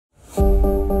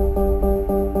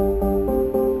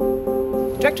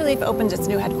Direct Relief opened its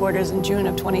new headquarters in June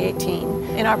of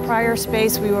 2018. In our prior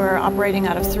space, we were operating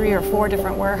out of 3 or 4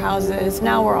 different warehouses.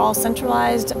 Now we're all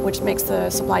centralized, which makes the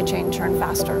supply chain turn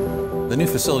faster. The new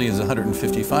facility is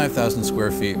 155,000 square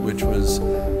feet, which was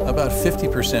about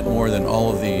 50% more than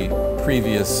all of the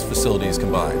previous facilities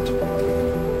combined.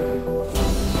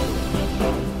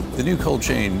 The new cold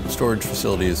chain storage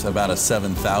facility is about a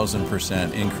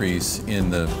 7,000% increase in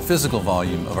the physical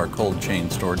volume of our cold chain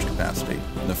storage capacity.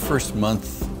 In the first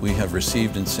month, we have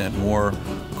received and sent more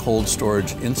cold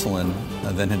storage insulin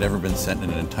than had ever been sent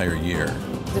in an entire year.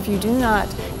 If you do not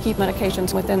keep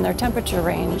medications within their temperature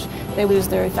range, they lose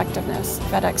their effectiveness.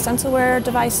 FedEx SensorWare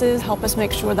devices help us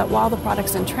make sure that while the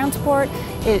product's in transport,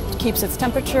 it keeps its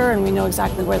temperature and we know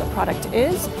exactly where the product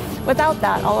is. Without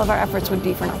that, all of our efforts would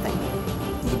be for nothing.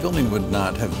 The building would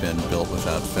not have been built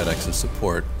without FedEx's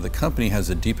support. The company has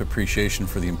a deep appreciation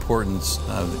for the importance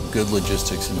of good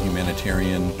logistics and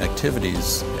humanitarian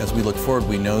activities. As we look forward,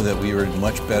 we know that we are in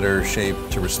much better shape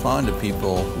to respond to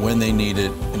people when they need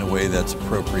it in a way that's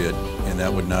appropriate, and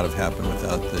that would not have happened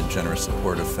without the generous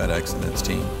support of FedEx and its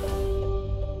team.